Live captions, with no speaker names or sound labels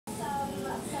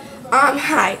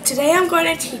Hi. Today I'm going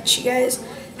to teach you guys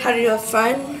how to do a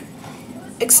fun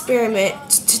experiment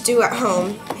to do at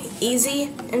home. Easy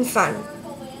and fun.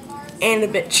 And a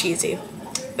bit cheesy.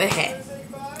 But hey,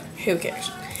 who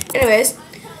cares? Anyways,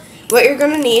 what you're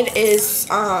going to need is,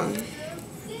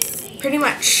 pretty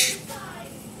much,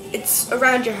 it's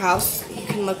around your house. You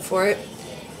can look for it.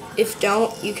 If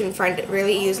don't, you can find it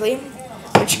really easily.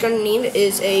 What you're going to need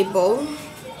is a bowl.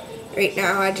 Right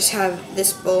now I just have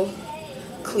this bowl.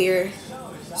 Clear,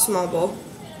 small bowl,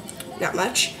 not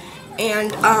much,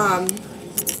 and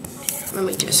let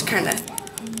me just kind of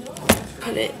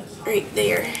put it right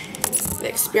there. The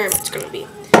experiment's going to be.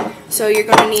 So you're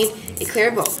going to need a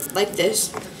clear bowl like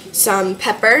this, some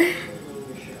pepper,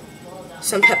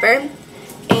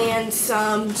 and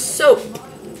some soap.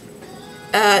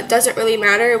 Doesn't really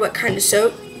matter what kind of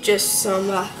soap, just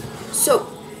some soap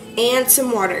and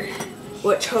some water,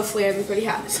 which hopefully everybody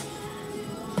has.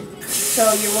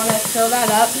 So you want to fill that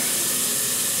up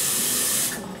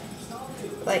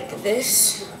like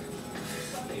this,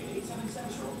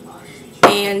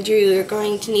 and you're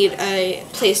going to need a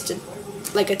place to,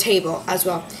 like a table as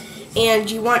well,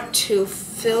 and you want to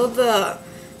fill the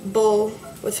bowl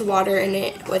with water in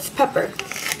it with pepper.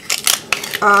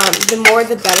 The more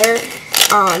the better.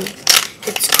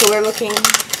 It's cooler looking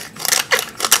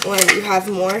when you have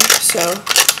more, so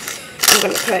I'm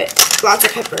going to put lots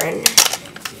of pepper in.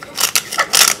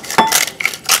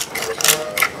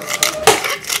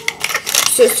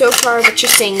 So far what you're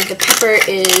seeing, the pepper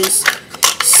is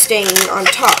staying on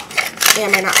top.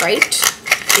 Am I not right?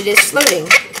 It is floating.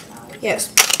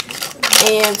 Yes.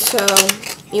 And so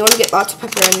you want to get lots of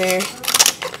pepper in there,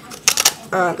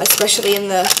 especially in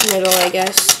the middle, I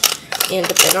guess, and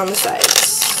a bit on the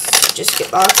sides. Just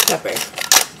get lots of pepper.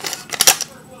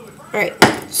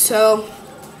 Alright, so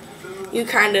you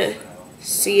kind of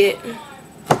see it.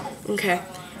 Okay.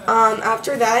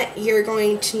 After that, you're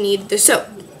going to need the soap.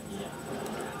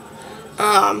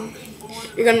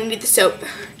 You're going to need the soap,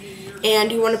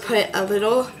 and you want to put a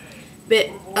little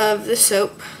bit of the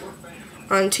soap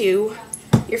onto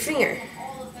your finger,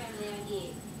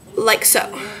 like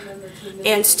so,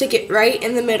 and stick it right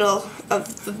in the middle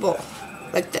of the bowl,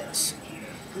 like this.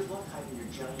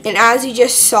 And as you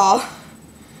just saw,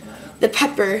 the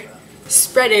pepper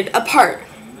spreaded apart.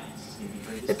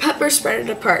 The pepper spreaded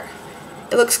apart.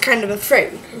 It looks kind of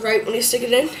afraid, right? When you stick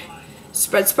it in, it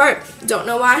spreads apart. Don't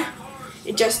know why.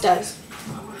 It just does.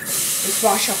 Just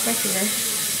wash off my finger.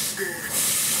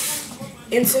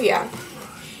 And so yeah,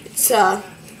 it's a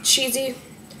cheesy,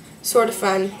 sort of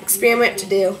fun experiment to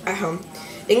do at home.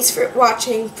 Thanks for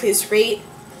watching. Please rate,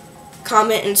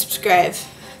 comment, and subscribe.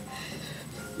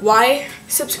 Why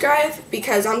subscribe?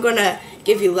 Because I'm going to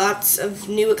give you lots of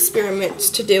new experiments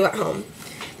to do at home.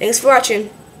 Thanks for watching.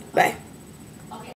 Bye.